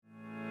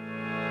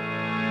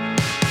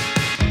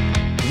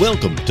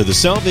Welcome to the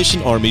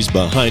Salvation Army's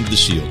Behind the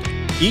Shield.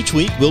 Each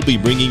week, we'll be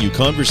bringing you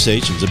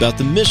conversations about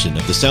the mission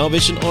of the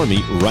Salvation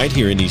Army right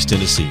here in East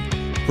Tennessee.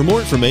 For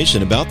more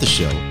information about the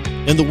show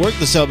and the work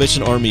the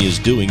Salvation Army is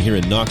doing here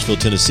in Knoxville,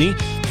 Tennessee,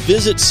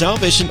 visit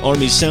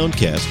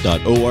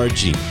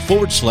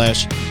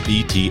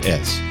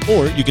salvationarmysoundcast.org/BTS,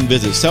 or you can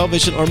visit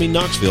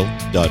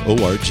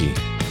salvationarmyknoxville.org.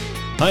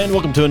 Hi, and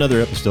welcome to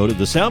another episode of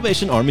the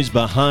Salvation Army's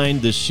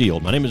Behind the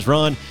Shield. My name is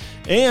Ron,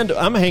 and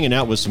I'm hanging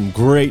out with some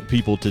great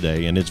people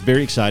today, and it's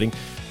very exciting.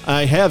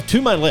 I have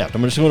to my left.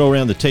 I'm just going to go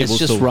around the table. It's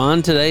just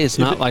Ron today. It's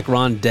not like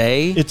Ron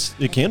Day. It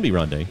can be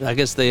Ron Day. I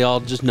guess they all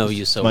just know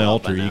you so my well.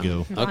 My alter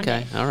ego.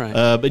 Okay, all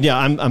right. But yeah,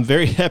 I'm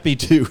very happy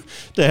to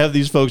have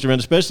these folks around,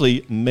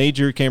 especially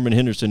Major Cameron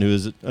Henderson, who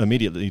is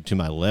immediately to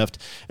my left.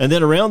 And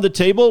then around the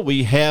table,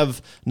 we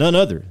have none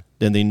other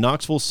than the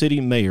Knoxville City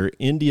Mayor,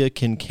 Indya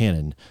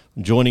Kincannon,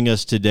 joining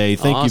us today.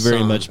 Thank you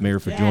very much, Mayor,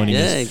 for joining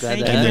us. Glad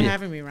Thank to you have for you.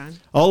 having me, Ron.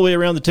 All the way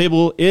around the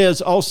table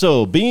is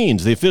also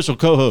Beans, the official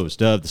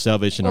co-host of the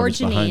Salvation Army's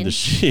Behind the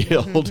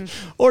Shield.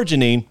 Or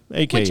Janine,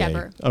 a.k.a.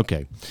 Whichever.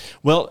 Okay.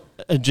 Well,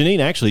 Janine,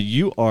 actually,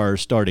 you are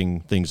starting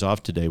things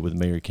off today with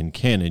Mayor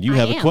Kincannon. You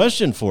have a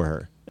question for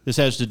her. This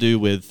has to do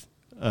with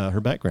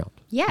her background.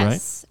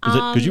 Yes.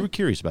 Right? Because you were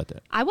curious about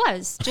that. I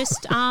was.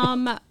 Just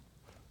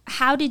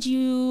how did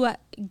you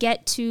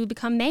get to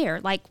become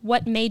mayor? Like,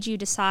 what made you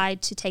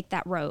decide to take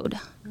that road?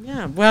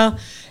 Yeah, well,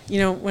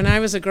 when I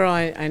was a girl,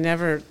 I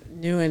never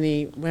knew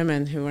any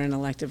women who were in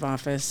elective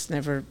office,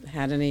 never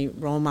had any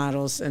role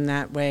models in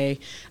that way.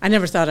 I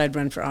never thought I'd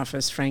run for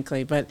office,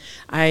 frankly, but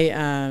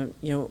I,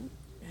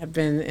 have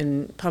been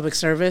in public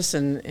service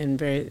and in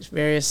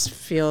various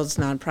fields,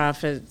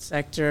 nonprofit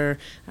sector.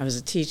 I was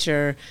a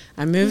teacher.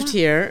 I moved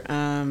here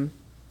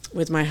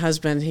with my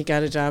husband. He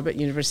got a job at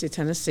University of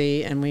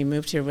Tennessee, and we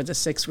moved here with a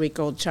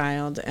 6-week-old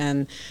child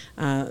and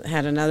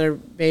had another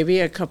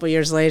baby a couple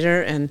years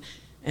later. And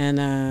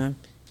in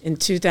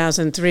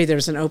 2003, there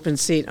was an open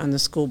seat on the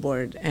school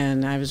board,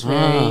 and I was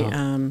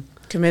very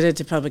committed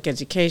to public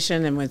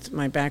education. And with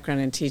my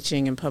background in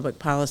teaching and public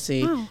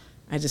policy,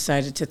 I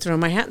decided to throw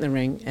my hat in the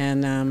ring.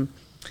 And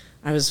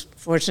I was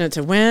fortunate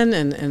to win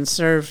and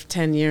serve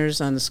 10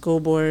 years on the school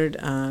board,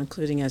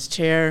 including as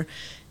chair.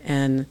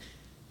 And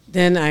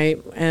then I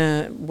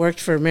worked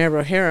for Mayor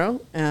Rogero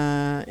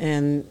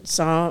and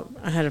I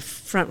had a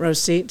front row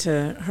seat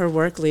to her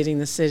work leading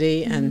the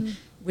city. And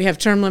we have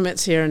term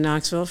limits here in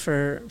Knoxville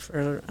for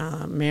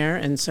mayor.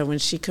 And so when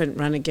she couldn't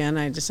run again,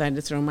 I decided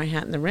to throw my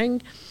hat in the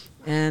ring.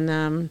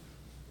 And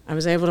I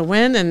was able to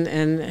win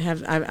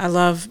I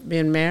love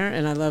being mayor,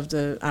 and I love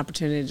the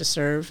opportunity to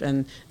serve.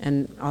 And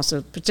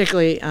also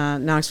particularly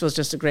Knoxville is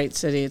just a great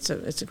city. It's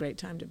a great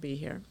time to be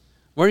here.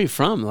 Where are you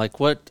from? Like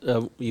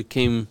you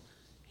came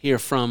here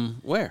from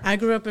where? I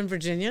grew up in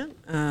Virginia,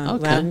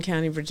 Loudoun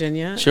County,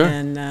 Virginia, sure.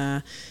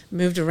 And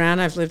moved around.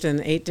 I've lived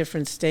in 8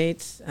 different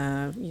states,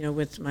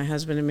 with my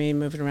husband and me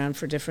moving around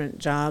for different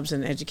jobs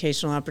and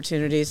educational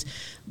opportunities.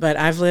 But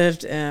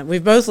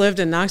we've both lived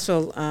in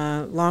Knoxville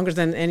longer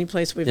than any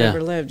place we've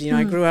ever lived.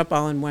 I grew up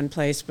all in one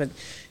place, but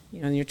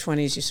in your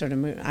 20s you sort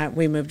of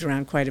we moved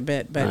around quite a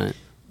bit. But right.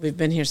 We've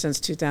been here since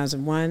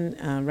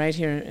 2001, right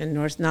here in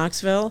North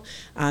Knoxville,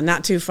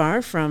 not too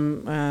far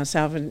from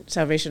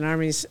Salvation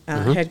Army's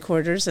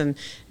headquarters, and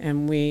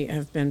we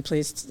have been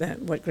pleased that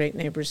what great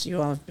neighbors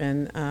you all have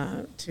been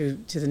to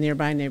the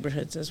nearby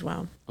neighborhoods as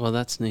well. Well,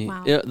 that's neat.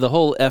 Wow. Yeah, the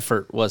whole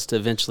effort was to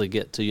eventually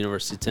get to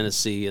University of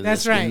Tennessee and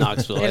that's right. in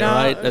Knoxville,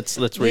 right? That's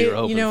where you're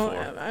hoping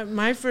for.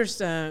 My first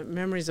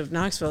memories of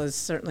Knoxville is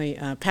certainly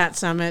Pat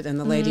Summit and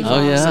the Lady Vols.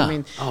 Oh, yeah. I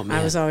mean,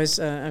 I was always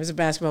I was a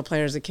basketball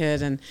player as a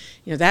kid, and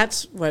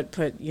that's what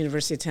put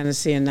University of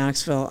Tennessee and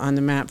Knoxville on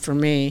the map for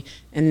me.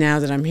 And now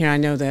that I'm here, I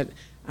know that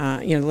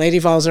Lady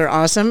Vols are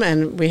awesome,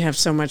 and we have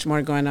so much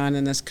more going on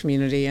in this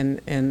community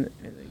and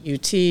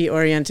UT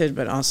oriented,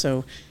 but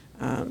also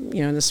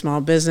in the small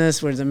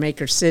business. We're the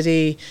maker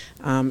city,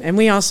 and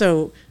we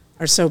also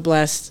are so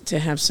blessed to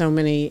have so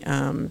many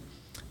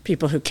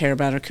people who care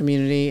about our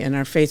community and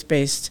our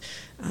faith-based.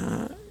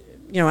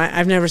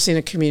 I've never seen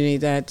a community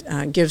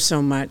that gives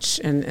so much,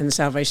 and the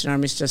Salvation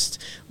Army is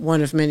just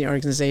one of many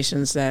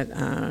organizations that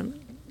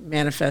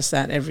manifest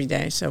that every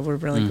day. So we're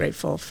really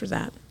grateful for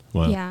that.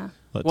 Wow. Yeah.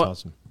 That's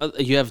awesome.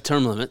 You have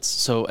term limits,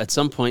 so at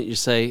some point you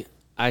say,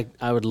 I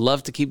would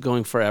love to keep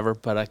going forever,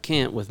 but I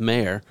can't with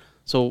mayor.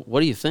 So what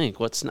do you think?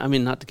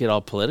 Not to get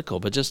all political,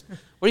 but just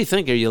what do you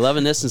think? Are you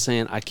loving this and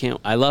saying, I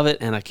love it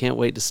and I can't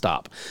wait to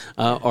stop?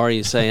 Or are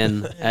you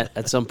saying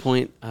at some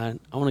point, I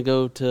want to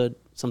go to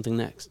something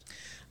next?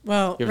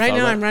 Well, right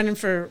now I'm running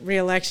for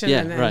re-election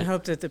and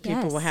hope that the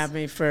people will have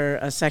me for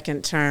a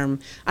second term.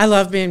 I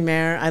love being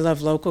mayor. I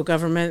love local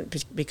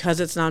government because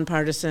it's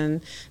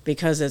nonpartisan,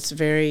 because it's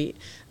very,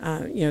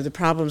 the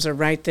problems are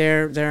right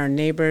there. There are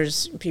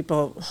neighbors.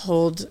 People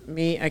hold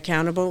me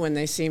accountable when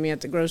they see me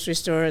at the grocery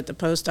store, at the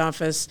post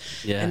office,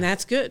 and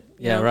that's good.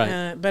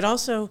 Right. But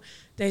also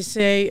they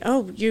say,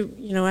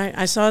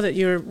 I saw that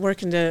you're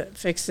working to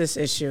fix this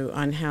issue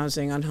on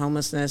housing, on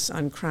homelessness,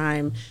 on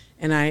crime,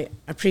 and I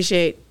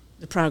appreciate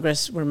the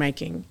progress we're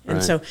making. And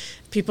Right. so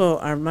people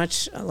are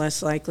much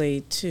less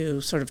likely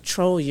to sort of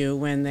troll you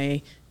when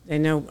they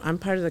know I'm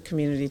part of the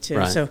community too.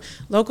 Right. So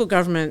local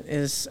government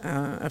is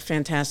a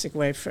fantastic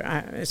way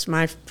it's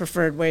my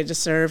preferred way to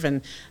serve,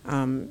 and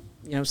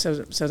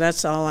so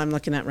that's all I'm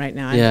looking at right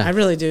now. Yeah. I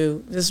really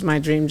do. This is my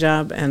dream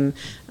job, and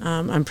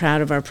I'm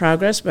proud of our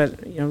progress,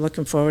 but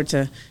looking forward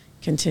to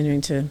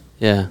continuing to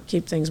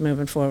keep things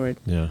moving forward.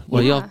 Yeah.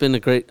 Well, y'all have been a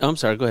great. I'm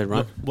sorry. Go ahead,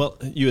 Ron. Well,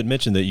 you had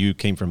mentioned that you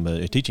came from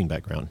a teaching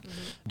background.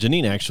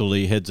 Janine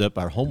actually heads up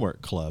our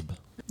homework club.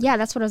 Yeah,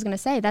 that's what I was going to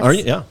say. That's, Are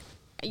you? Yeah.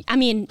 I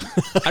mean,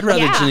 I'd rather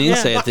Yeah. Janine Yeah.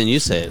 say it than you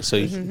say it. So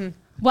you,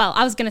 well,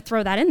 I was going to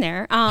throw that in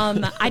there.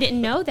 I didn't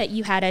know that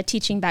you had a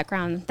teaching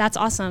background. That's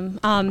awesome.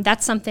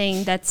 That's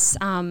something that's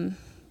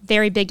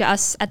very big to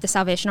us at the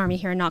Salvation Army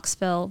here in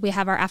Knoxville. We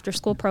have our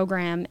after-school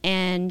program,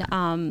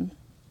 and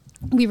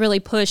we really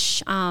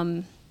push,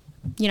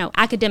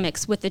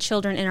 academics with the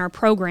children in our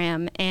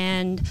program.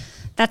 And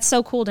that's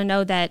so cool to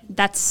know that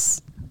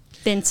that's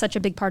been such a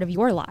big part of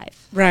your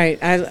life. Right.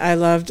 I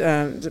loved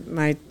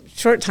my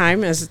short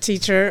time as a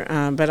teacher,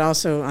 but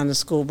also on the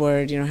school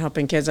board,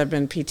 helping kids. I've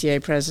been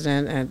PTA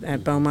president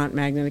at Beaumont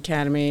Magnet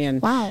Academy,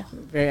 and Wow.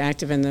 very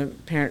active in the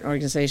parent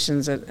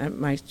organizations at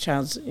my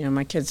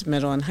my kids'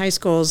 middle and high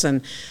schools.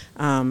 And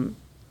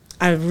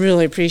I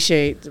really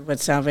appreciate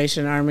what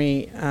Salvation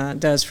Army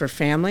does for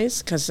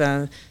families, because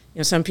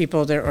some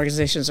people, their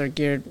organizations are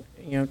geared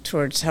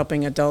towards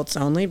helping adults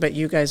only, but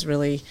you guys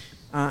really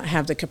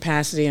have the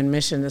capacity and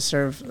mission to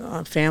serve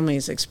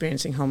families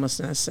experiencing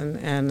homelessness,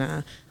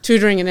 and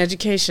tutoring and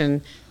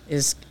education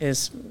is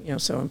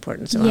so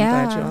important. So I'm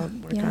glad you all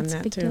work on it's a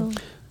that big too. deal.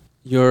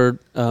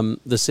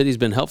 the city's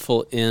been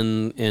helpful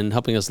in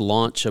helping us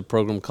launch a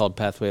program called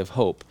Pathway of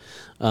Hope,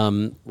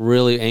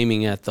 really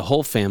aiming at the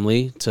whole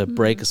family to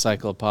break a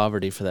cycle of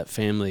poverty for that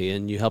family.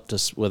 And you helped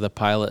us with a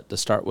pilot to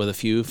start with a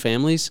few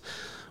families.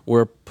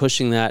 We're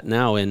pushing that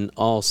now in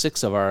all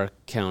 6 of our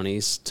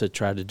counties to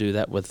try to do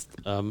that with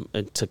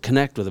to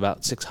connect with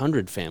about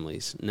 600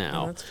 families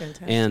now. Oh, that's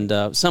fantastic.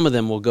 And some of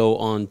them will go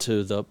on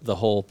to the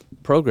whole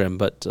program.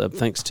 But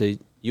thanks to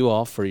you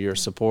all for your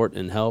support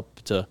and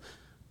help to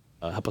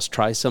help us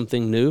try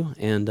something new,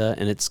 and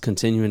it's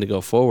continuing to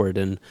go forward.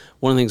 And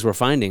one of the things we're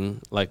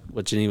finding, like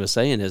what Janine was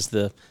saying, is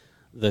the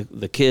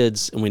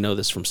kids, and we know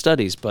this from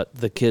studies, but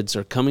the kids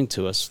are coming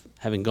to us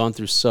having gone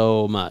through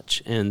so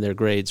much, and their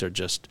grades are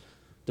just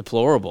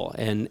deplorable,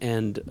 and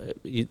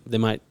they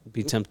might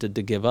be tempted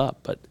to give up.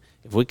 But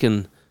if we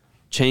can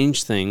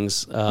change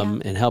things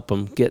and help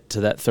them get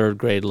to that 3rd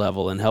grade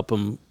level and help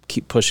them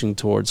keep pushing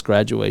towards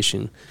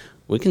graduation,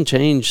 we can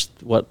change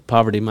what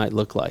poverty might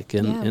look like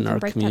in our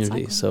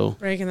community. So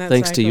Breaking that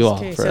thanks to you all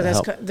cycle's key. for So that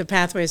that's help. the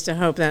Pathways to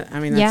Hope. That's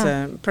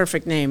a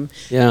perfect name.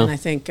 Yeah. And I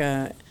think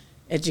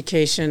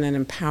education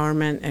and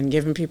empowerment and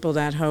giving people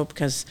that hope,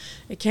 because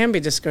it can be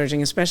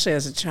discouraging, especially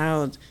as a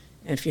child.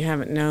 If you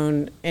haven't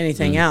known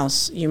anything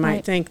else, you might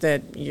Right. think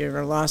that you're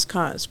a lost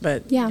cause.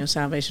 But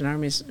Salvation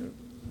Army's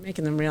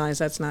making them realize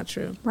that's not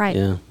true. Right.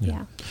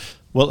 Yeah.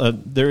 Well,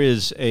 there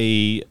is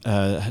I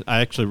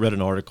actually read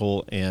an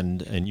article,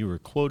 and you were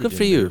quoted. Good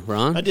for in you, there.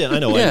 Ron. I did. I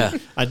know. Yeah.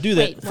 I do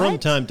that Wait, from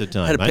what? time to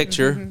time. I had a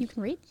picture. You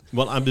can read.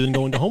 Well, I've been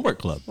going to homework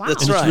club. Wow.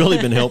 That's and right. It's really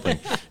been helping.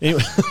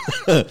 Anyway,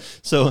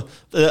 so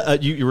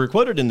you were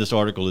quoted in this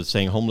article as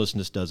saying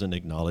homelessness doesn't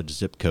acknowledge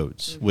zip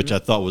codes, which I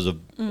thought was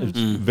it's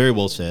very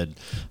well said,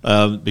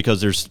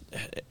 because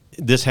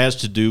this has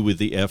to do with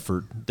the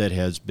effort that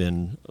has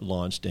been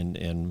launched,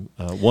 and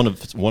one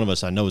of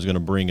us I know is going to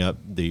bring up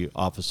the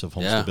Office of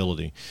Home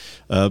Stability,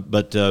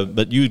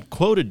 but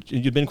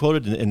you'd been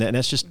quoted, and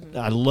that's just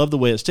I love the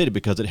way it's stated,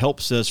 because it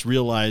helps us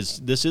realize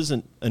this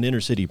isn't an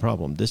inner city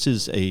problem. This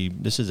is a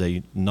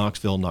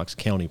Knox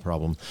County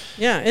problem.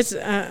 Yeah, it's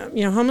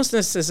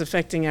homelessness is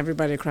affecting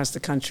everybody across the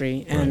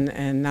country,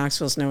 and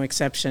Knoxville's no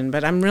exception.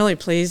 But I'm really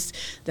pleased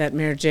that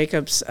Mayor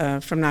Jacobs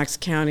from Knox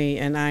County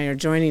and I are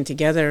joining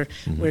together.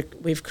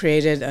 We've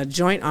created a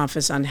joint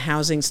office on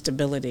housing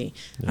stability,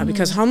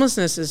 because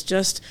homelessness is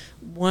just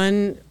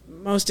one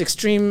most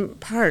extreme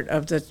part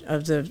of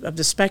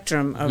the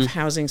spectrum of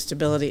housing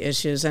stability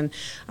issues. And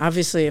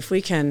obviously, if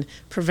we can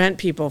prevent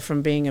people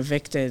from being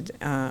evicted,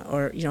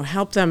 or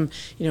help them,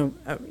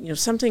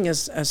 something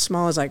as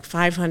small as like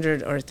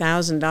 $500 or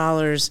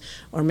 $1,000,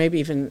 or maybe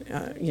even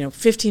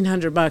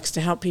 $1,500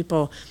 to help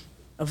people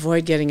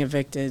avoid getting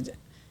evicted,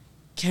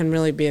 can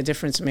really be a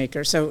difference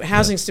maker. So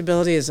housing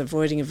stability is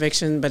avoiding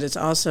eviction, but it's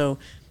also,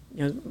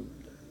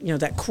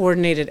 that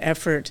coordinated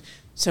effort.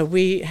 So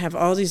we have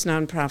all these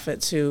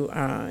nonprofits who,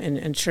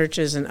 and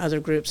churches and other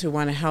groups who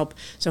want to help.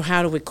 So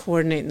how do we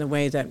coordinate in the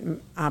way that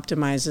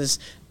optimizes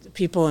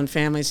people and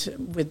families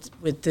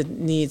with the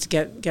needs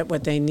get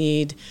what they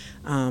need?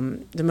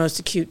 The most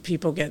acute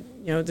people get,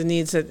 the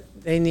needs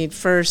that they need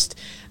first,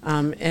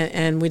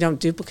 and we don't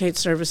duplicate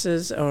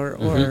services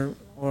or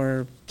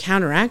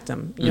counteract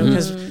them,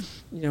 because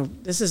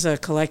this is a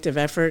collective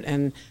effort,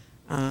 and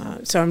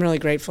So I'm really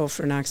grateful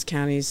for Knox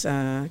County's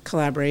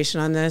collaboration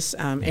on this.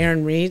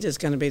 Erin Reed is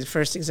going to be the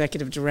first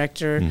executive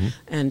director,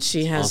 and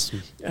she has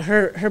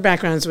her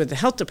background is with the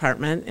health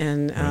department,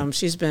 and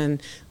she's been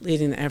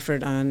leading the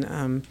effort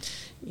on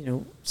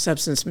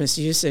substance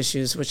misuse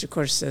issues, which of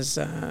course is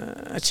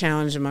a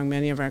challenge among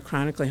many of our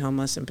chronically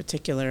homeless in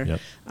particular.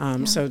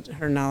 So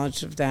her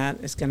knowledge of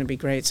that is going to be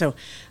great. So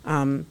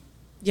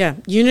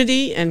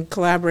unity and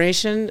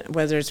collaboration,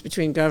 whether it's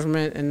between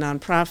government and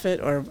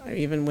nonprofit or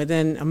even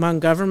among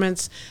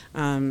governments,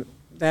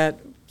 that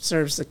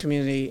serves the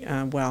community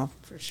well,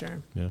 for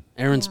sure.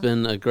 Erin's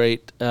been a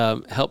great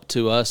help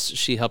to us.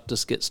 She helped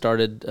us get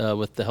started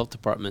with the health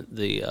department,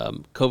 the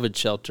COVID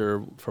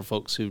shelter for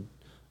folks who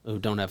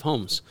don't have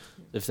homes,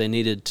 if they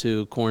needed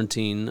to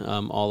quarantine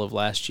all of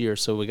last year.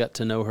 So we got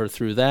to know her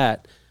through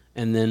that,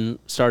 and then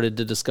started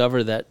to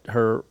discover that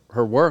her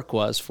work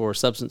was for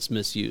substance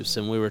misuse,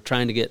 and we were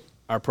trying to get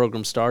our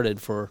program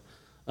started for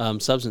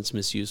substance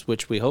misuse,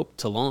 which we hope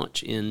to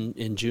launch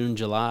in June,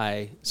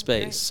 July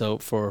space. Right. So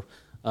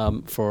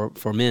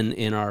for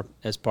men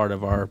as part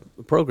of our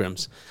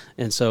programs,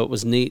 and so it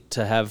was neat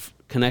to have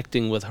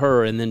connecting with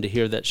her, and then to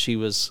hear that she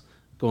was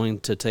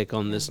going to take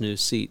on this new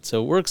seat.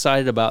 So we're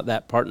excited about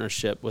that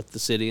partnership with the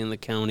city and the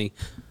county,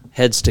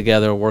 heads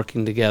together,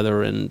 working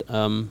together, and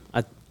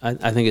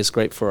I think it's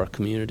great for our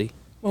community.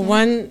 Well,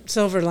 one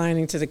silver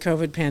lining to the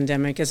COVID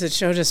pandemic is it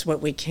showed us what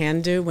we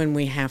can do when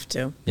we have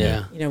to.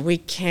 Yeah. We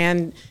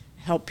can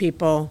help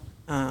people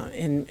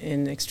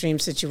in extreme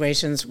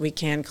situations. We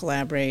can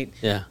collaborate.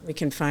 Yeah. We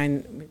can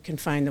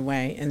find a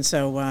way. And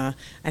so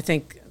I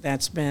think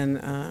that's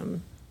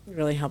been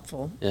really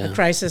helpful. Yeah. A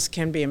crisis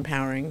can be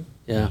empowering.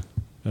 Yeah.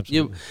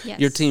 Absolutely.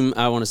 Your team,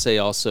 I want to say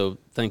also,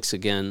 thanks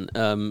again.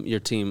 Your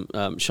team,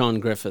 Sean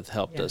Griffith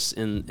helped us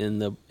in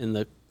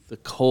the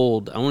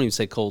cold. I won't even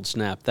say cold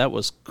snap. That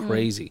was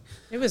crazy.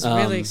 It was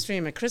really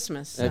extreme at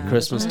Christmas. At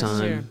Christmas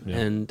time, Yeah.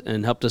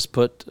 and helped us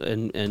put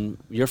and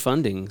your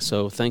funding.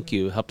 So thank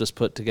you. Helped us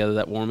put together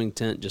that warming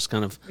tent. Just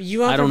kind of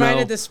you all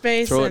provided the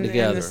space and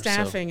the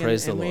staffing, so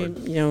praise and the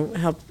Lord. we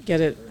helped get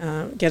it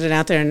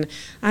out there. And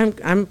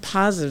I'm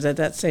positive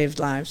that saved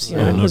lives.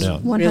 No it was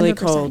doubt. really 100%.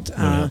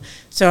 cold.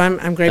 So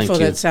I'm grateful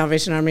Thank you. that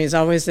Salvation Army is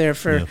always there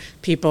for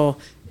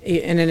people.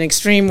 And in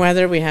extreme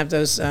weather, we have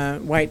those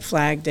white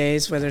flag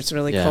days, whether it's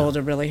really cold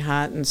or really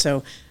hot. And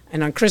so,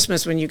 and on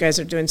Christmas, when you guys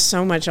are doing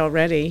so much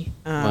already,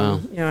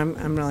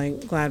 I'm really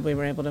glad we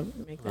were able to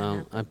make that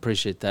happen. I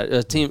appreciate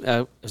that. Team,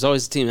 it's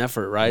always a team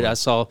effort, right? I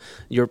saw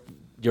your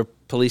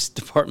police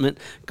department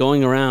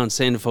going around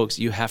saying to folks,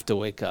 "You have to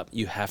wake up.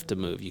 You have to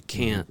move. You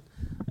can't.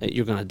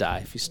 You're going to die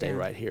if you stay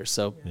right here."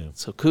 So,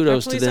 so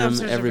kudos to them,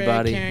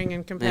 everybody. Are very caring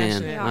and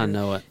compassionate. Man, I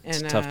know it.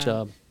 It's a tough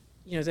job.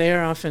 They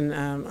are often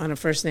on a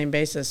first name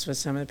basis with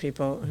some of the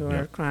people who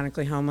are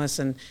chronically homeless,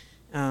 and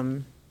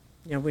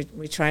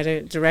we try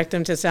to direct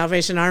them to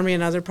Salvation Army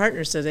and other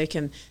partners so they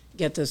can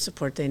get the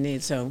support they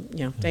need. So,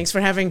 thanks for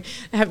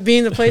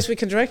being the place we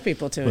can direct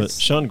people to. Well,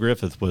 Sean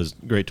Griffith was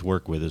great to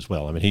work with as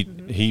well. I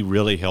mean, he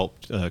really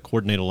helped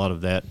coordinate a lot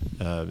of that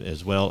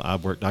as well.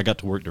 I got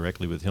to work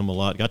directly with him a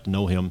lot, got to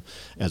know him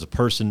as a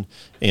person,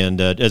 and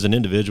as an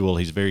individual,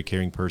 he's a very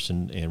caring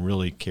person and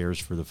really cares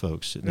for the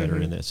folks that are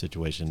in that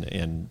situation,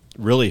 and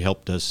really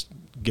helped us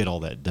get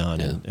all that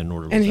done in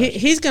order. And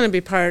he's going to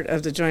be part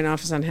of the Joint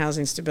Office on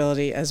Housing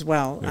Stability as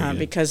well,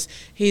 because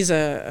he's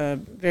a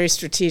very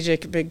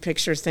strategic, big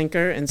picture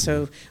thinker, and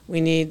so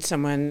we need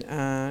someone,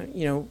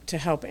 to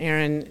help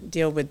Erin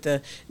deal with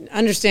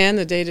understand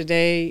the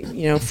day-to-day,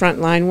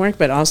 frontline work,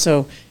 but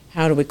also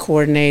how do we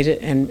coordinate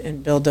it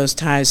and build those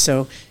ties.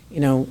 So,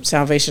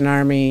 Salvation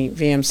Army,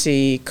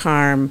 VMC,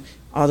 CARM,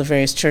 all the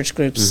various church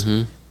groups.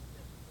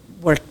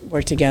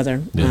 Work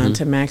together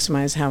to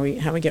maximize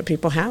how we get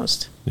people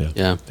housed.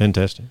 Yeah,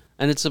 fantastic.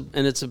 And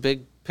it's a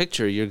big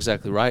picture. You're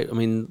exactly right. I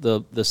mean,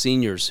 the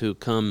seniors who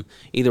come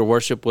either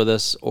worship with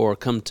us or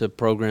come to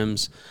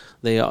programs,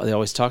 they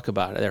always talk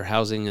about their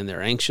housing, and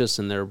they're anxious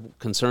and they're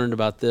concerned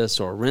about this,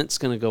 or rent's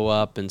going to go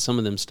up, and some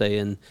of them stay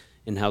in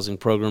housing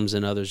programs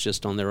and others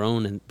just on their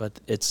own.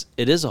 But it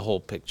is a whole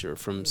picture,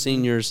 from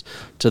seniors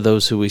to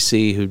those who we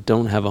see who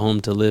don't have a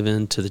home to live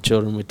in, to the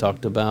children we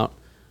talked about.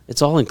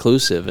 It's all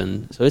inclusive,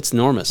 and so it's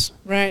enormous.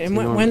 Right, and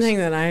one thing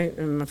that I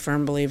am a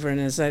firm believer in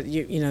is that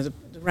the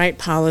right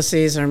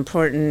policies are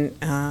important,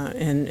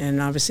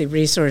 and obviously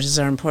resources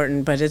are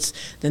important, but it's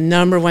the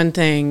number one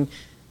thing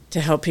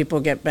to help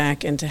people get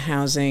back into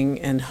housing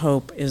and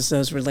hope is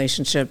those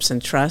relationships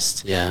and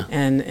trust. Yeah.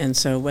 And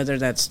so whether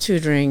that's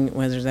tutoring,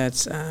 whether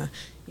that's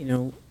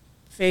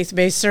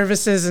faith-based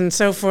services and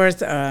so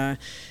forth,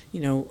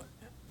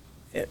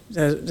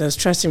 those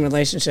trusting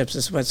relationships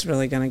is what's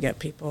really going to get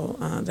people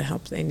the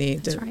help they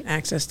need,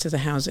 access to the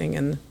housing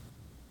and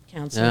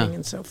counseling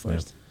and so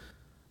forth. Yeah.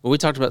 Well, we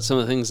talked about some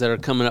of the things that are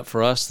coming up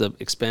for us, the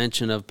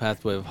expansion of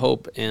Pathway of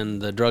Hope and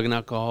the drug and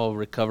alcohol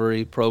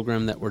recovery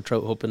program that we're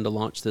hoping to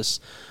launch this.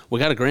 We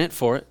got a grant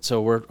for it,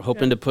 so we're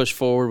hoping to push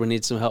forward. We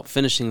need some help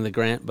finishing the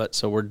grant,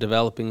 so we're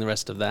developing the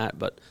rest of that.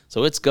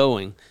 So it's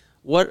going.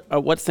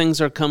 what things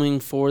are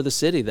coming for the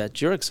city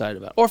that you're excited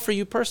about, or for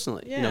you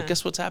personally? Yeah.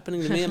 Guess what's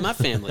happening to me and my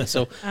family.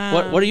 So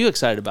what are you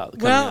excited about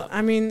coming Well, up?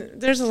 I mean,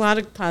 there's a lot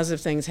of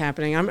positive things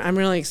happening. I'm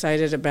really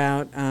excited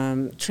about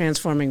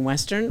Transforming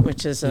Western,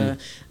 which is a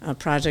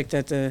project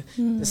that the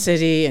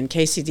city and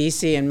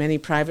KCDC and many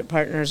private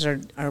partners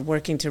are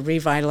working to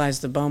revitalize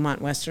the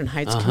Beaumont Western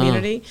Heights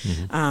community.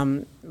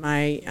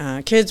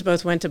 My kids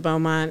both went to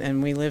Beaumont,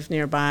 and we live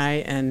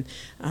nearby, and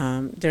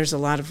there's a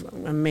lot of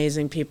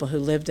amazing people who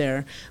live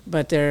there,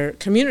 but their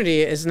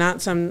community is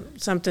not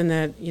something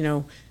that,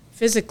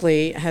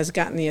 physically has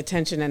gotten the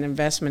attention and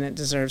investment it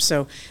deserves.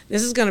 So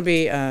this is going to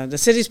be, the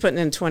city's putting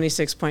in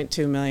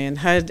 $26.2 million.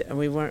 HUD,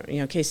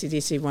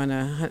 KCDC won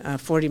a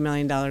 $40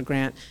 million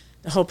grant.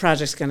 The whole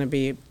project's going to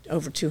be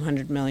over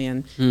 $200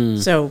 million.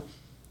 So,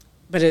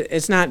 but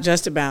it's not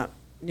just about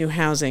new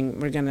housing.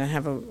 We're going to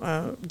have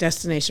a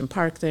destination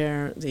park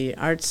there. The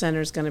arts center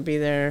is going to be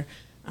there.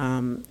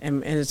 And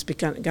it's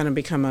going to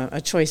become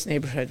a choice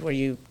neighborhood where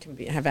you can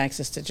have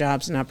access to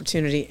jobs and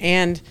opportunity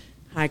and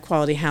high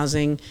quality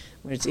housing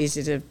where it's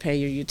easy to pay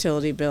your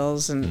utility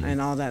bills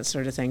and all that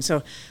sort of thing.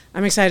 So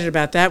I'm excited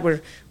about that.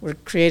 We're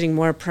creating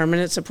more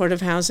permanent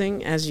supportive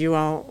housing. As you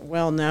all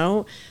well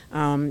know,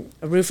 a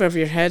roof over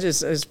your head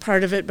is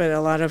part of it, but a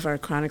lot of our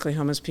chronically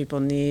homeless people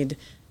need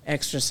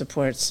extra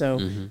support.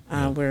 So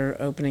we're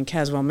opening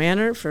Caswell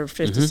Manor for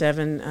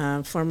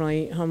 57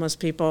 formerly homeless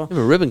people. You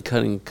have a ribbon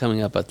cutting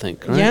coming up, I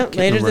think, right? Yeah,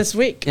 later this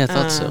week. Yeah, I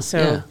thought so.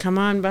 So come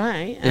on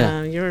by.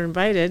 You're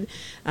invited.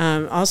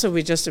 Also,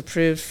 we just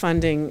approved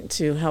funding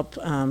to help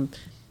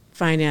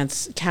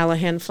finance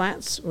Callahan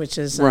Flats, which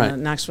is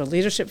Knoxville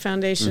Leadership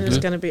Foundation is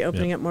going to be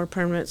opening up more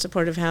permanent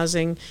supportive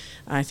housing.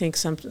 I think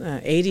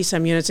 80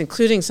 some units,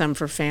 including some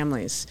for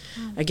families.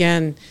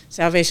 Again,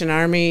 Salvation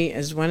Army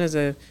is one of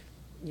the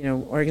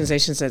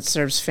organizations that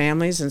serves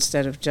families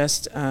instead of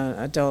just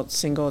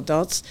single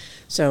adults.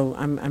 So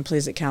I'm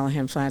pleased that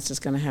Callahan Flats is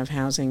going to have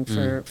housing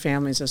for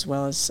families as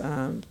well as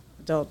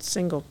adult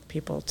single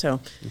people. So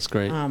that's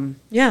great. A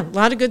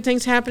lot of good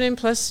things happening.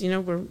 Plus,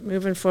 we're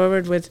moving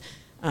forward with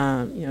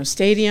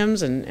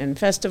stadiums and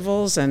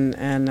festivals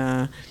and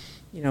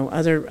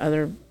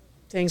other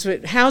things.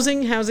 But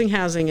housing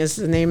is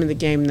the name of the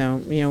game, though.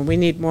 We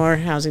need more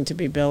housing to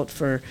be built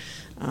for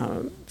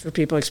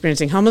people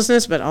experiencing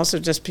homelessness, but also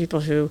just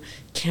people who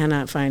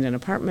cannot find an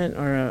apartment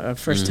or a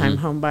first-time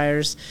home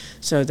buyers.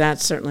 So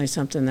that's certainly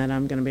something that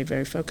I'm going to be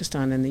very focused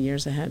on in the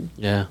years ahead.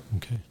 Yeah.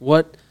 Okay.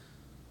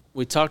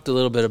 We talked a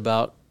little bit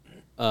about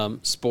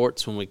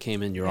sports when we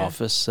came in your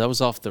office. That was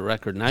off the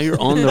record. Now you're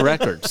on the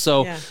record.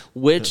 So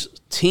which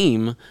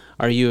team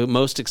are you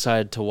most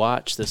excited to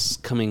watch this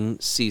coming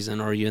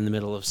season, or are you in the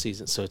middle of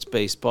season? So it's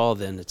baseball,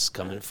 then it's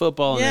coming to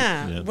football,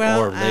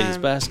 or ladies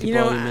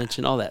basketball, you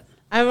mentioned, all that.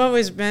 I've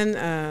always been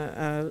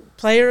a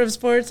player of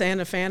sports and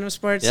a fan of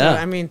sports. Yeah.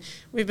 So,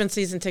 we've been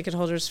season ticket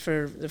holders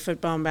for the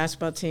football and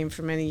basketball team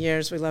for many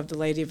years. We love the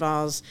Lady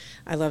Vols.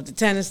 I love the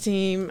tennis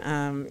team.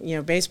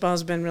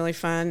 Baseball's been really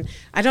fun.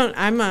 I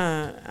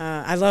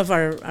love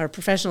our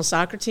professional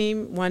soccer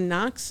team, One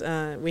Knox.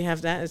 We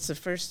have that. It's the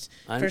first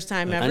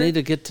time ever. I need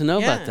to get to know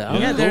about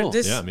that. Cool.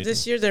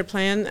 This year they're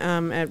playing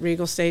at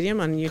Regal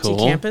Stadium on UT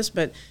campus,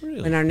 but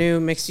in our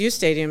new mixed-use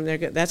stadium,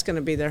 that's going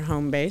to be their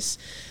home base.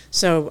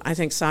 So I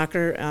think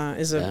soccer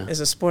is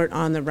a sport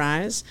on the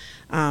rise.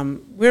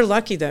 We're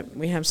lucky that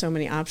we have so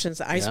many options.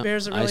 The Ice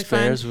Bears are really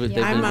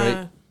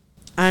fun.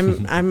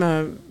 I'm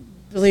a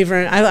believer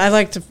in. I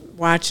like to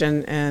watch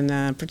and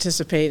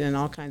participate in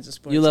all kinds of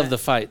sports. You love the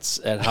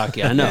fights at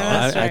hockey. I know.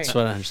 That's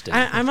what I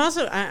understand. I'm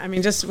also.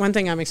 Just one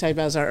thing I'm excited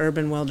about is our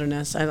urban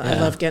wilderness. I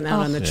love getting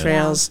out on the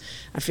trails.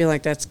 I feel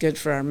like that's good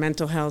for our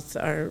mental health,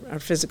 our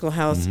physical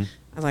health.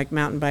 I like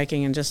mountain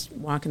biking and just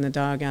walking the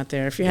dog out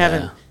there. If you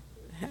haven't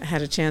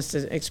had a chance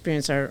to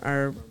experience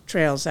our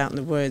trails out in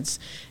the woods,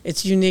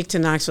 it's unique to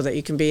Knoxville that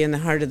you can be in the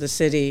heart of the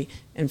city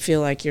and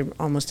feel like you're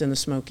almost in the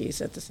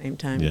Smokies at the same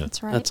time. Yeah.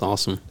 That's right. That's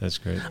awesome. That's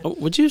great.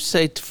 Would you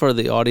say for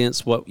the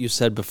audience what you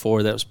said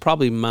before, that was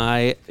probably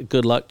my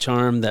good luck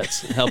charm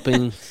that's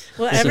helping?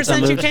 Well, ever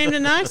since you came to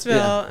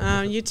Knoxville,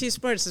 UT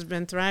Sports has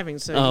been thriving.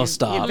 So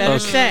stop. You better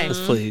stay.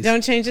 Please.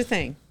 Don't change a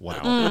thing.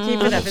 Wow.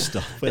 Keep it up.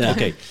 Stop.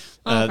 Okay.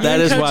 That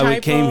is why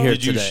we came here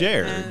Did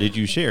today.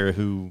 you share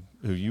who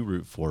you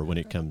root for when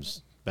it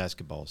comes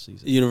basketball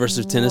season?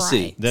 University of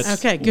Tennessee. Right. That's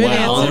okay. Good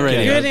answer.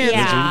 Okay. Good answer.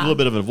 There's a little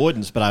bit of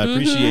avoidance, but I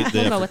appreciate the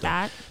We'll effort. go with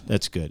that.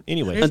 That's good.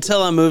 Anyway,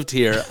 Until I moved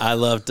here, I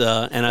loved,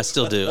 and I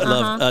still do. I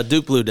love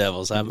Duke Blue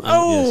Devils.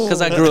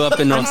 Because I grew up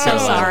in North so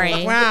Carolina.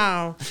 sorry.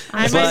 Wow. I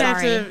I'm might sorry.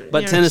 have to.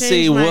 But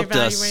Tennessee change my whooped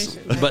us.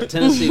 evaluation. But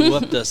Tennessee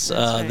whooped us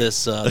right.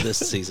 this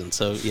season.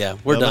 So yeah,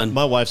 we're done.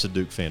 My wife's a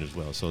Duke fan as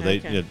well, so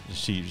Okay.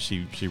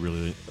 she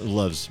really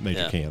loves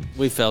Major Cam.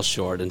 We fell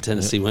short, and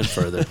Tennessee went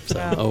further.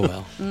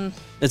 So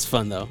it's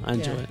fun though. I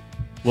enjoy it.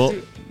 Well,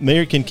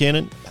 Mayor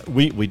Kincannon,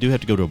 we do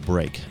have to go to a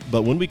break,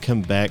 but when we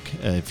come back,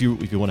 if you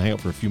want to hang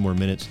out for a few more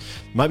minutes,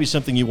 might be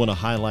something you want to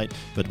highlight,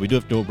 but we do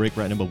have to do a break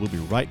right now, but we'll be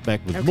right back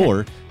with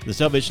more. The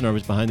Salvation Army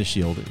is Behind the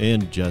Shield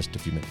in just a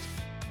few minutes.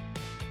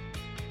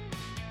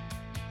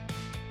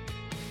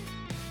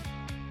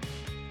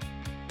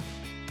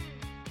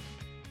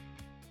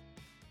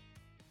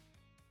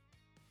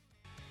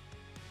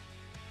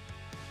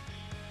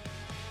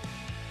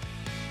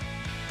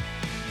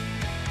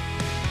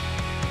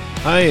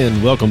 Hi,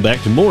 and welcome back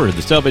to more of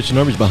the Salvation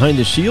Army's Behind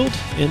the Shield,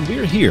 and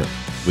we're here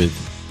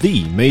with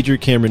the Major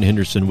Cameron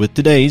Henderson with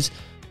today's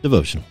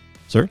devotional.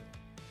 Sir?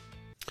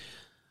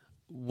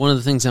 One of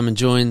the things I'm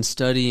enjoying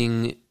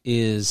studying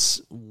is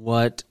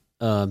what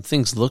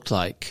things looked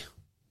like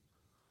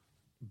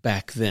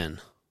back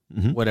then,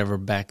 whatever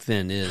back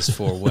then is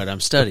for what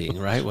I'm studying,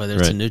 right? Whether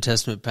it's a New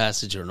Testament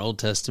passage or an Old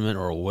Testament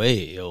or a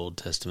way Old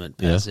Testament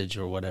passage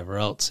or whatever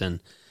else. And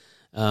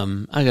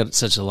I got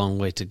such a long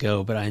way to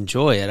go, but I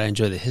enjoy it. I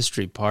enjoy the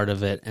history part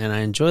of it, and I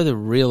enjoy the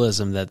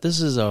realism that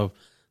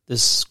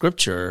this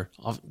scripture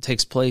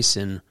takes place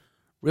in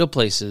real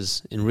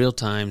places, in real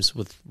times,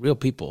 with real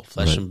people,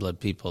 flesh and blood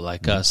people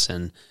like us,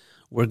 and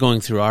we're going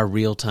through our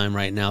real time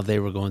right now. They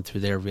were going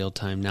through their real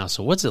time now.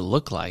 So what's it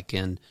look like?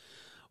 And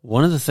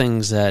one of the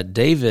things that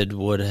David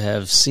would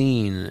have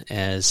seen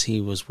as he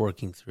was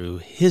working through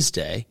his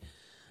day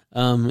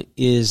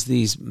is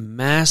these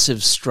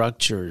massive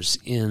structures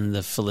in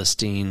the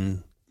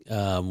Philistine.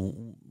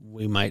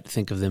 We might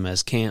think of them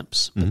as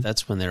camps, but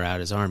that's when they're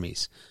out as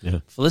armies. Yeah.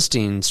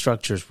 Philistine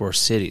structures were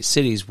cities.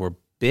 Cities were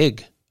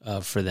big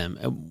for them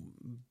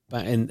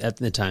at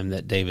the time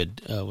that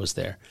David was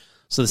there.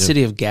 So the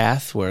city of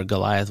Gath, where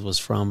Goliath was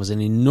from, was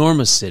an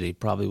enormous city,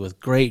 probably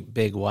with great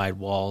big wide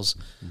walls.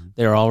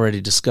 They're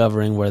already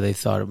discovering where they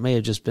thought it may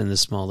have just been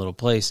this small little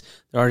place.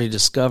 They're already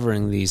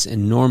discovering these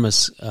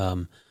enormous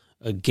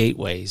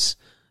gateways,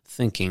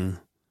 thinking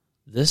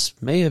this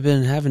may have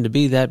been having to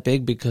be that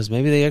big because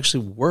maybe they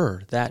actually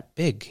were that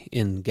big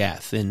in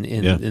Gath, in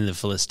the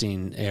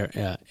Philistine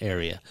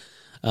area.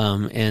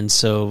 And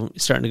so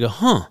starting to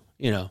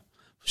go,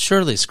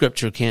 surely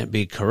Scripture can't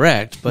be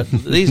correct, but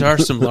these are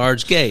some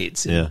large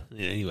gates.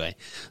 Anyway,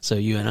 so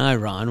you and I,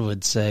 Ron,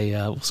 would say,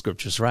 well,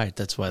 Scripture's right.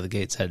 That's why the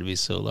gates had to be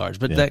so large.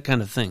 But that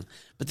kind of thing.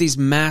 But these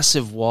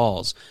massive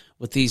walls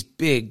with these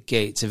big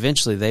gates,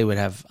 eventually they would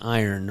have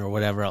iron or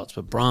whatever else,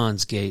 but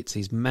bronze gates,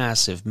 these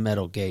massive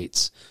metal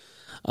gates,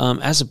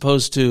 as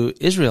opposed to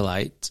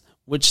Israelites,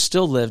 which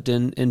still lived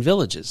in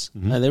villages.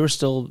 They were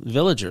still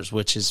villagers,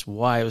 which is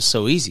why it was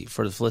so easy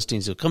for the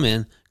Philistines to come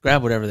in,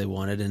 grab whatever they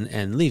wanted,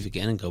 and leave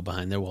again and go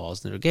behind their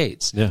walls and their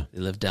gates. Yeah.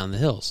 They lived down the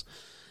hills.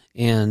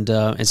 And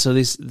so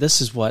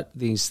this is what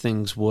these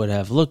things would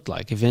have looked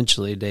like.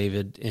 Eventually,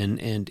 David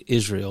and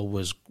Israel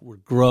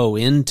would grow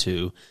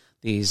into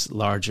these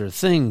larger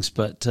things,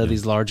 but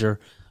these larger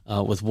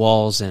with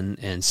walls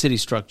and city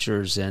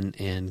structures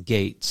and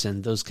gates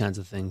and those kinds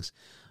of things.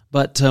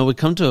 But we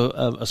come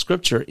to a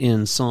scripture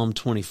in Psalm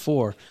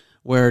 24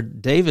 where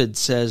David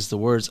says the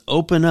words,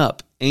 "Open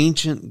up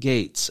ancient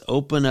gates,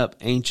 open up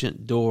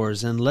ancient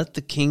doors, and let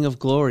the King of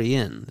Glory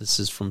in." This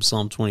is from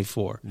Psalm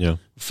 24. Yeah,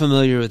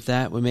 familiar with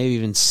that? We maybe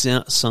even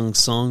sung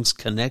songs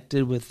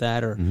connected with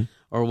that,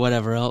 or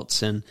whatever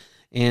else.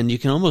 And you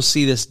can almost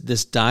see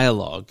this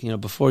dialogue.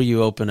 Before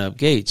you open up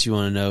gates, you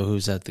want to know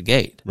who's at the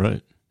gate.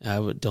 Right.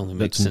 Don't think it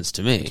makes sense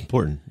to me. It's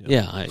important.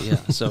 Yeah.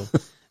 So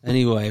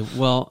anyway,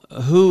 well,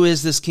 who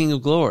is this King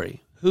of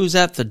Glory? Who's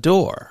at the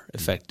door,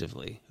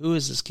 effectively? Who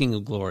is this King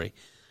of Glory?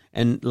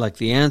 And like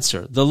the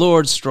answer, the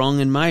Lord strong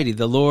and mighty,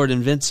 the Lord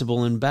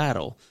invincible in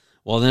battle.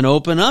 Well, then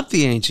open up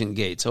the ancient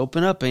gates,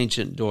 open up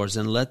ancient doors,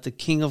 and let the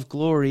King of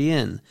Glory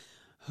in.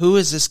 Who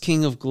is this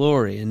King of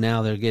Glory? And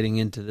now they're getting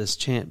into this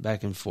chant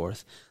back and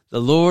forth. The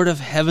Lord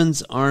of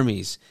heaven's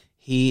armies,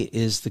 he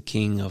is the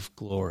King of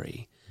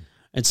Glory.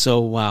 And so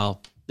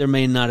while there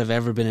may not have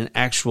ever been an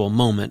actual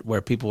moment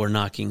where people were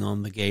knocking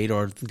on the gate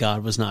or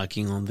God was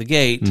knocking on the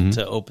gate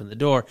to open the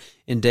door,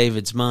 in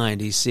David's mind,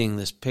 he's seeing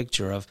this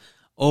picture of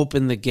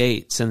open the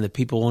gates and the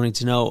people wanting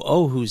to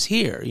know, who's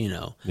here,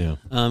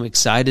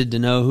 excited to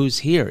know who's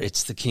here.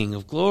 It's the King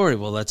of Glory.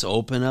 Well, let's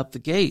open up the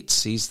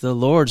gates. He's the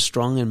Lord,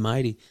 strong and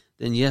mighty.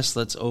 Then yes,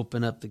 let's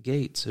open up the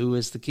gates. Who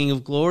is the King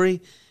of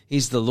Glory?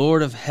 He's the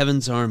Lord of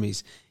heaven's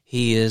armies.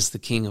 He is the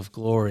King of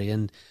Glory.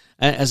 And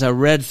as I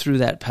read through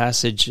that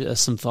passage,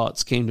 some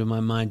thoughts came to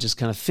my mind, just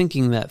kind of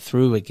thinking that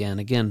through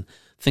again,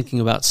 thinking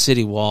about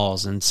city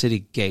walls and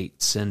city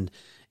gates and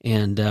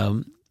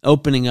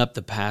opening up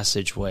the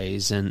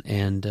passageways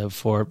and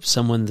for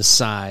someone the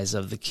size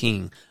of the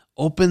king,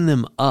 open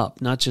them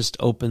up, not just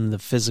open the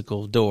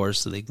physical doors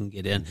so they can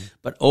get in,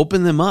 but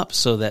open them up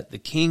so that the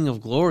King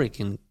of Glory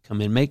can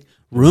come in, make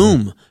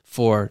room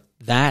for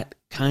that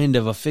kind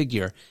of a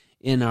figure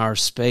in our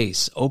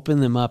space.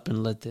 Open them up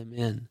and let them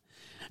in.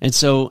 And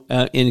so,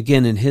 and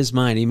again, in his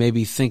mind, he may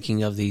be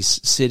thinking of these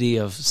cities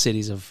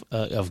of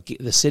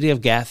the city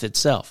of Gath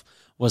itself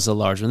was a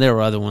large one. There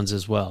were other ones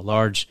as well,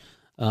 large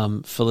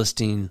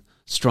Philistine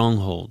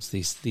strongholds,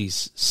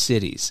 these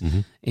cities,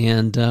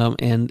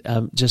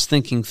 and just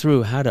thinking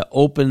through how to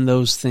open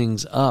those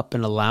things up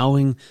and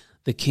allowing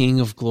the King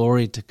of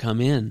Glory to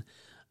come in.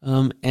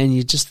 And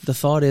the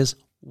thought is,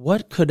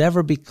 what could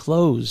ever be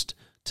closed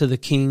to the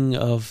King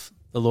of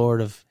the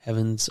Lord of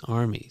Heaven's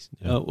armies?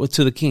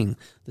 To the King,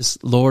 this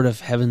Lord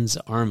of Heaven's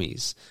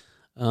armies.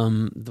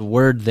 The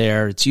word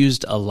there, it's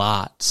used a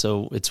lot,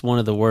 so it's one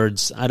of the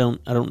words. I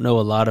don't know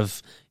a lot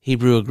of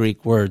Hebrew or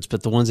Greek words,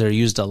 but the ones that are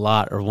used a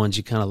lot are ones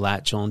you kind of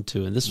latch on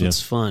to, and this one's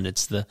fun.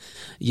 It's the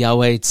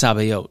Yahweh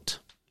Tsabaoth.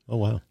 Oh,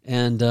 wow.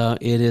 And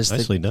it is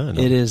Nicely done.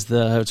 It is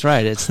that's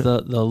right. It's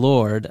the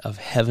Lord of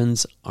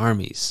Heaven's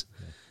armies,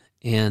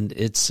 and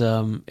it's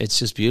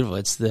just beautiful.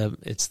 It's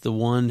the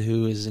one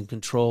who is in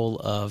control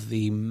of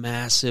the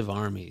massive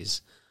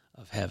armies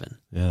of heaven.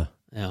 Yeah.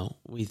 Now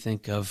we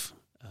think of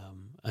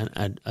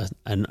an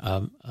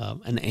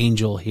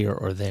angel here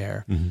or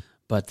there,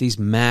 but these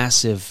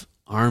massive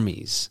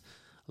armies,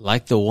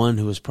 like the one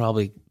who was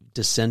probably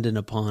descended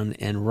upon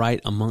and right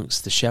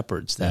amongst the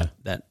shepherds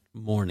that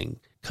morning,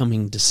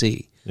 coming to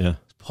see,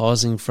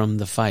 pausing from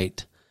the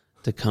fight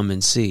to come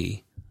and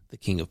see the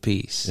King of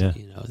Peace,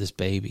 this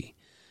baby.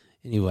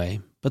 Anyway,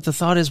 but the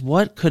thought is,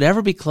 what could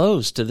ever be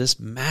close to this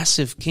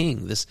massive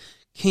king, this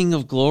King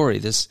of glory,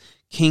 this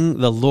King,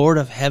 the Lord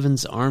of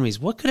Heaven's armies?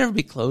 What could ever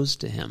be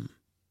closed to him?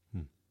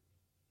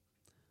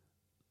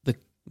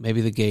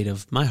 Maybe the gate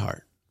of my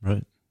heart.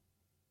 Right.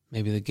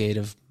 Maybe the gate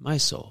of my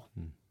soul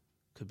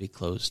could be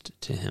closed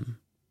to him.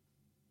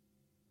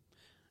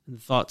 And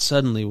the thought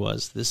suddenly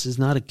was, this is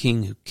not a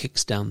king who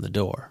kicks down the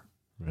door.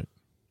 Right.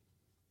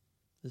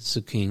 This is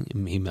a king,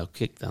 and he may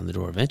kick down the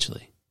door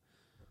eventually.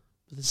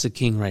 But this is a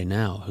king right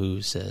now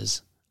who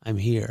says, I'm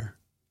here.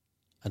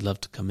 I'd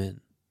love to come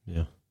in.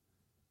 Yeah.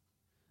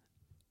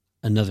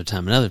 Another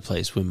time, another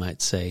place, we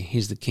might say,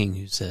 he's the king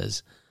who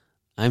says,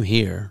 I'm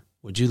here.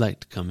 Would you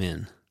like to come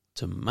in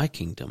to my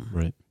kingdom?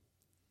 Right.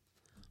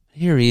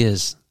 Here he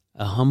is,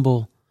 a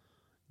humble,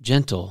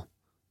 gentle,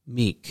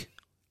 meek,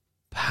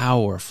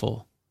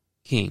 powerful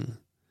king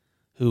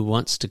who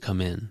wants to come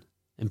in,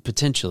 and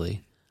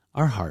potentially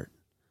our heart,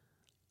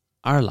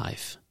 our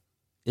life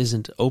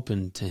isn't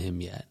open to him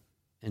yet.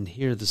 And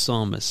here the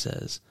psalmist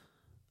says,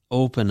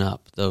 open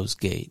up those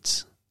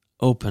gates,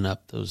 open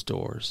up those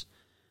doors.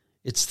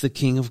 It's the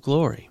King of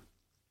glory.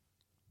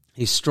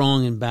 He's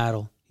strong in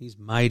battle. He's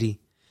mighty.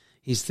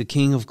 He's the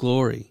King of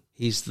glory.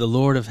 He's the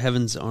Lord of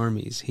Heaven's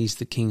armies. He's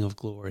the King of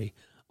glory.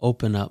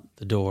 Open up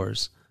the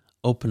doors.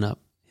 Open up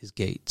his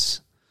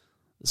gates.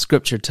 The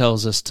Scripture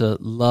tells us to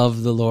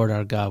love the Lord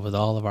our God with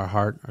all of our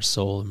heart, our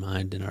soul, and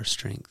mind, and our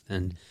strength.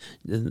 And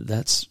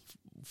that's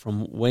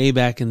from way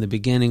back in the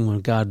beginning when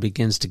God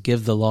begins to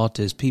give the law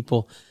to his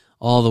people,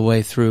 all the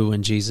way through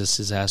when Jesus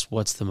is asked,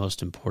 what's the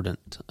most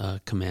important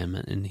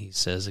commandment? And he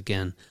says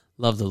again,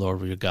 love the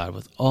Lord your God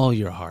with all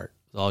your heart,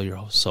 with all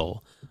your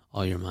soul,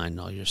 all your mind,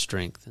 and all your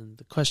strength. And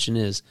the question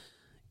is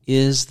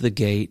the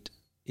gate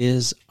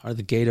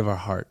of our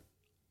heart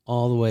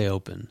all the way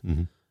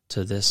open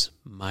to this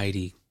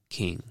mighty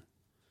King?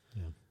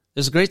 Yeah.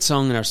 There's a great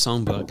song in our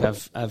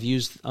songbook. I'll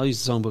use the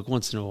songbook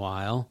once in a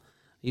while.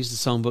 I used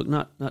the songbook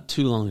not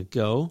too long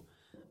ago.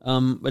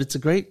 But it's a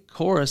great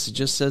chorus. It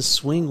just says,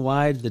 swing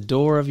wide the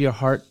door of your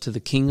heart to the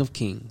King of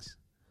Kings.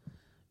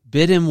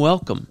 Bid him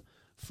welcome,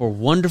 for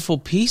wonderful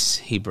peace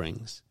he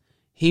brings.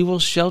 He will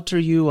shelter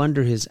you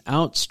under his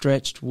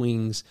outstretched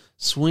wings.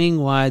 Swing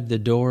wide the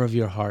door of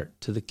your heart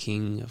to the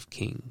King of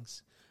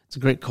Kings. It's a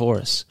great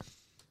chorus.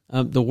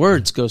 The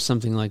words go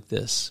something like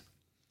this.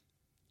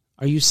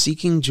 Are you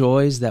seeking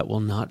joys that will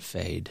not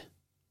fade?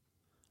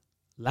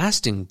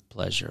 Lasting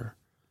pleasure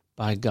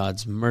by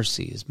God's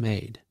mercy is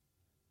made.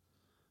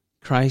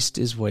 Christ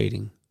is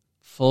waiting.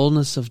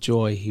 Fullness of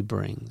joy he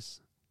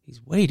brings.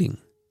 He's waiting.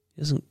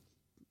 He doesn't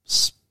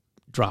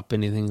drop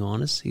anything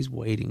on us. He's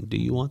waiting. Do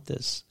you want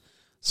this?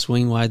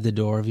 Swing wide the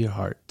door of your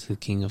heart to the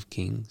King of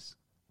Kings.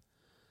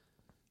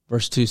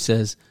 Verse 2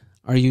 says,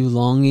 are you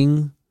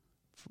longing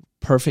for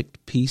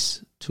perfect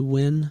peace to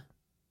win?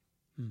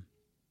 Are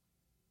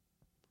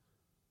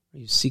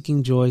you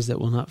seeking joys that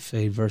will not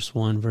fade? Verse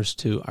 1, verse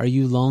 2. Are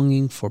you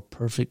longing for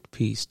perfect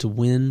peace, to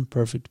win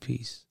perfect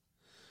peace?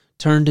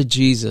 Turn to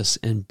Jesus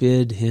and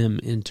bid him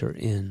enter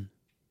in.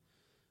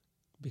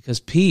 Because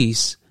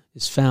peace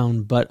is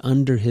found but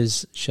under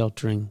his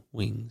sheltering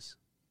wings.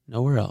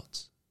 Nowhere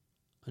else.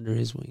 Under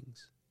his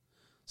wings.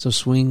 So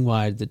swing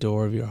wide the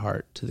door of your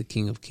heart to the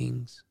King of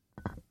Kings.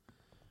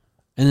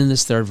 And then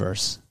this third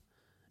verse.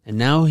 And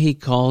now he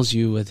calls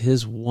you with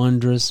his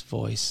wondrous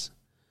voice.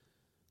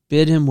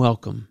 Bid him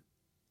welcome.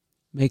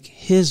 Make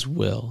his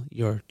will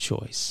your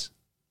choice.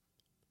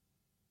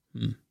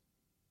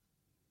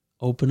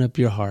 Open up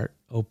your heart,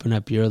 open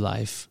up your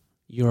life,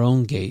 your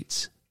own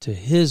gates to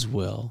his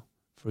will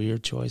for your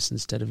choice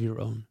instead of your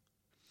own.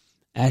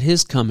 At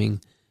his coming,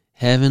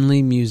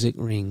 heavenly music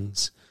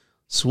rings.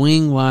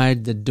 Swing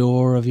wide the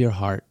door of your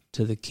heart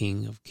to the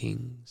King of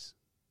Kings.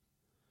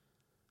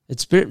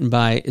 It's written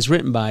by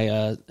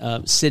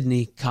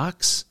Sidney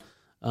Cox.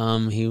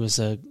 He was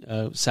a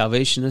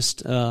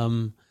Salvationist.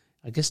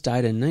 I guess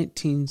died in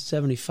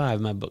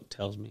 1975, my book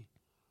tells me.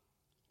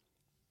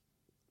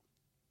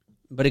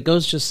 But it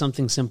goes just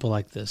something simple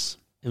like this.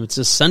 And it's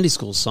a Sunday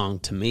school song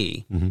to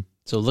me.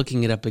 So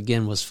looking it up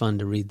again was fun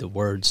to read the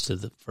words to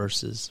the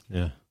verses.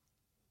 Yeah.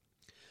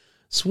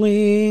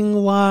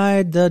 Swing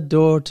wide the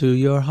door to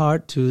your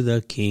heart to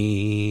the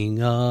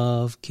King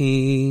of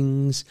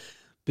Kings.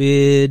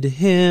 Bid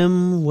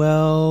him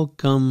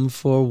welcome,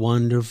 for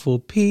wonderful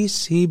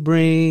peace he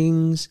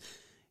brings.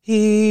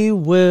 He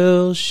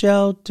will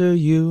shelter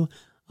you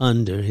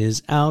under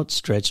his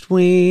outstretched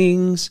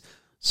wings.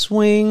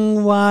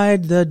 Swing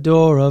wide the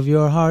door of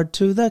your heart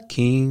to the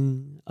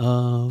King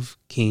of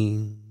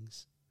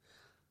Kings.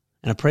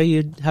 And I pray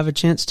you'd have a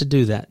chance to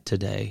do that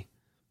today.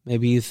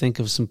 Maybe you think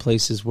of some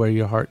places where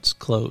your heart's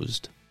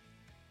closed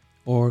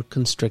or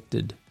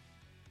constricted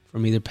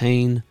from either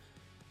pain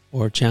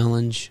or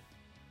challenge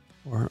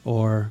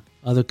or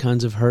other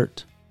kinds of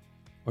hurt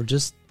or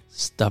just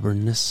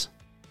stubbornness,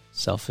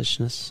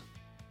 selfishness.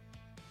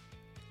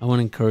 I want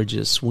to encourage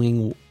you to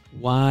swing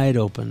wide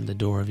open the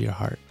door of your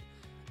heart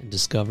and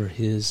discover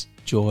His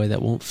joy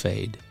that won't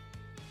fade,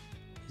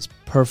 His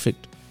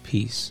perfect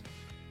peace,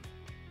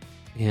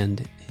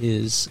 and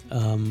His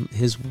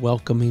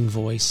welcoming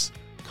voice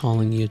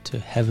calling you to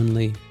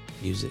heavenly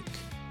music.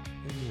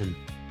 Amen.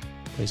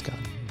 Praise God.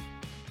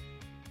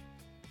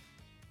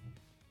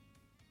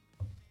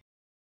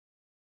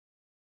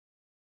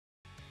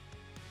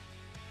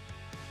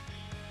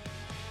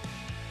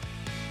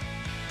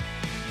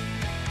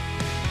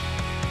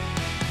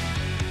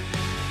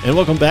 And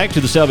welcome back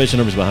to the Salvation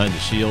Army's Behind the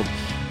Shield.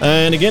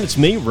 And again, it's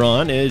me,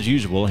 Ron, as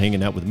usual,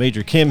 hanging out with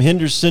Major Kim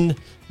Henderson,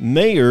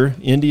 Mayor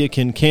Indya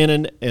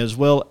Kincannon, as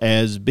well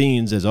as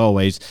Beans, as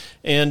always.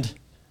 And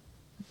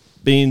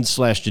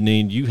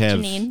Beans/Janine, you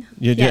have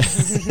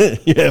Yes.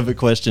 you have a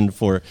question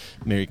for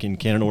Mayor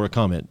Kincannon or a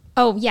comment.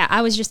 Oh, yeah.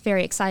 I was just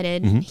very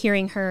excited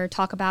hearing her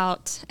talk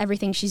about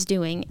everything she's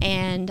doing,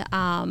 and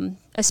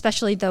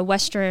especially the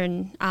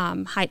Western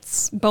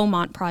Heights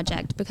Beaumont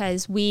project,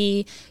 because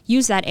we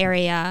use that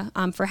area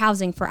for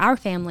housing for our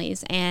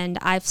families. And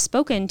I've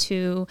spoken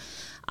to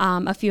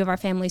a few of our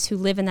families who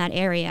live in that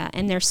area,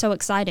 and they're so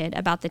excited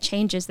about the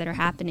changes that are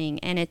happening.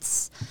 And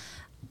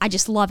I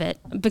just love it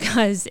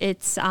because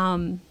it's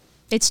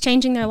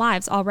changing their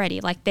lives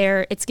already. Like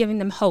it's giving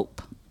them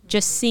hope.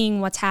 Just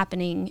seeing what's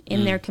happening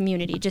in their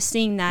community, just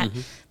seeing that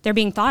they're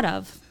being thought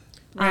of.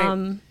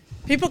 Right.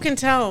 People can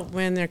tell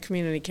when their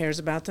community cares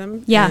about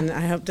them. Yeah. And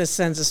I hope this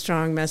sends a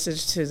strong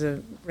message to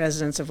the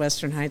residents of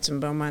Western Heights and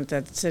Beaumont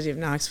that the city of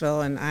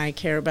Knoxville and I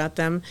care about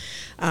them.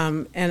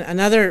 And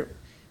another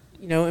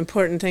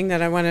important thing that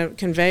I want to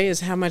convey is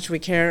how much we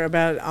care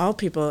about all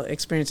people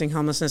experiencing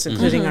homelessness,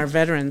 including our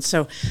veterans.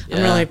 So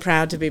I'm really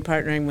proud to be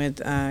partnering with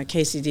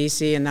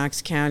KCDC and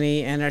Knox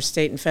County and our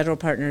state and federal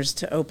partners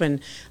to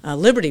open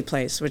Liberty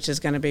Place, which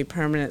is going to be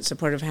permanent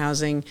supportive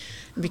housing.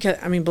 Because,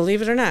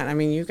 believe it or not,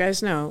 you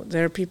guys know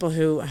there are people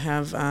who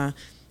have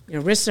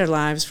risked their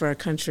lives for our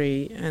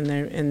country and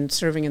they're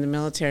serving in the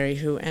military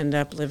who end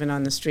up living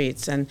on the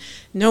streets. And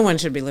no one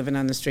should be living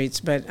on the streets,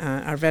 but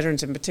our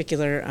veterans in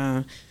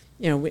particular,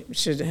 we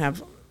should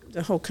have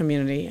the whole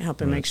community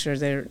helping make sure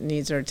their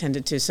needs are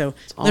attended to. So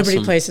awesome.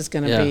 Liberty Place is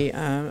going to be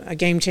a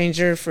game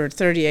changer for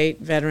 38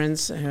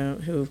 veterans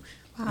who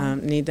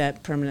need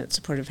that permanent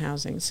supportive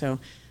housing. So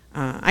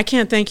I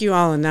can't thank you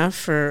all enough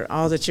for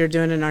all that you're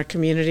doing in our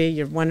community.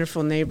 You're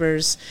wonderful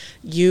neighbors.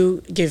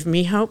 You give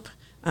me hope.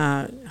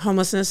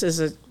 Homelessness is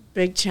a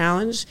big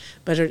challenge,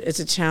 but it's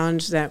a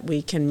challenge that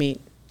we can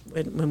meet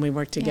when we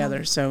work together.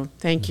 Yeah. So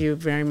thank you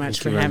very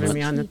much for having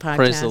me on the podcast.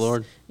 Praise the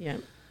Lord. Yeah.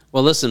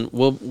 Well, listen,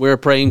 we're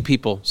praying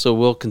people, so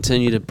we'll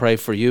continue to pray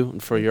for you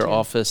and for your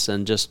office,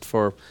 and just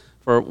for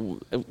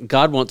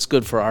God wants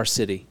good for our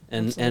city,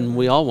 and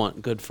we all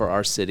want good for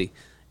our city,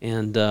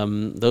 and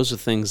those are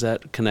things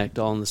that connect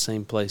all in the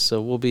same place.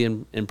 So we'll be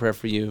in prayer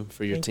for you,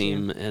 for your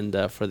team,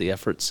 and for the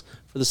efforts,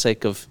 for the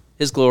sake of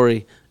His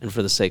glory and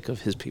for the sake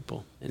of His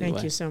people. Anyway.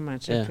 Thank you so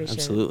much. I appreciate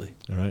absolutely.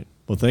 it. All right.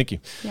 Well, thank you.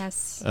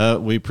 Yes.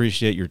 We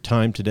appreciate your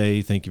time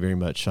today. Thank you very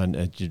much.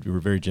 You were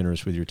very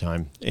generous with your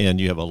time.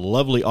 And you have a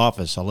lovely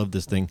office. I love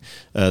this thing.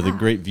 The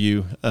great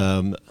view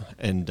and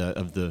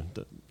of the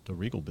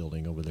Regal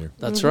building over there.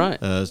 That's right.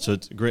 So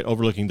it's great,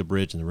 overlooking the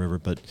bridge and the river.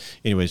 But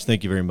anyways,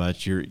 thank you very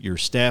much. Your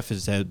staff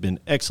has been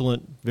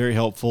excellent, very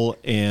helpful.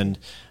 And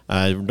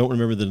I don't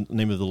remember the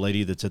name of the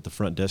lady that's at the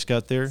front desk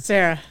out there.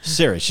 Sarah.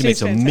 She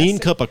makes a mean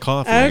cup of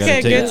coffee.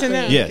 Okay, good to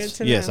know. Yes, good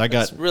to yes. know. I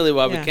got. That's really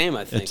why we came,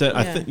 I think.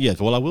 Yes.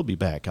 Well, I will be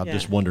back. I'll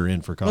just wander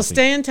in for coffee. Well,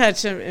 stay in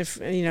touch if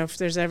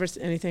there's ever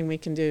anything we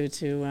can do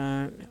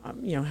to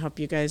help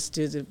you guys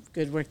do the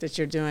good work that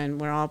you're doing.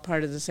 We're all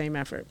part of the same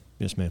effort.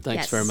 Yes, ma'am.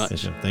 Thanks very much.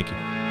 Yes, ma'am. Thank you.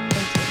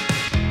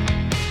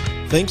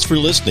 Thanks for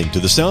listening to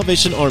the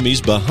Salvation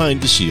Army's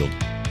Behind the Shield.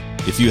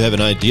 If you have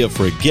an idea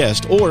for a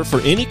guest or for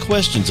any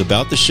questions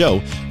about the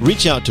show,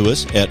 reach out to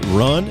us at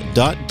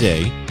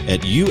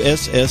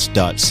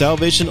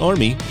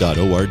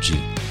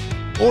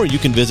ron.day@uss.salvationarmy.org. Or you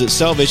can visit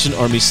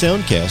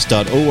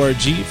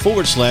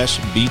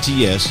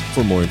salvationarmysoundcast.org/BTS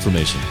for more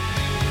information.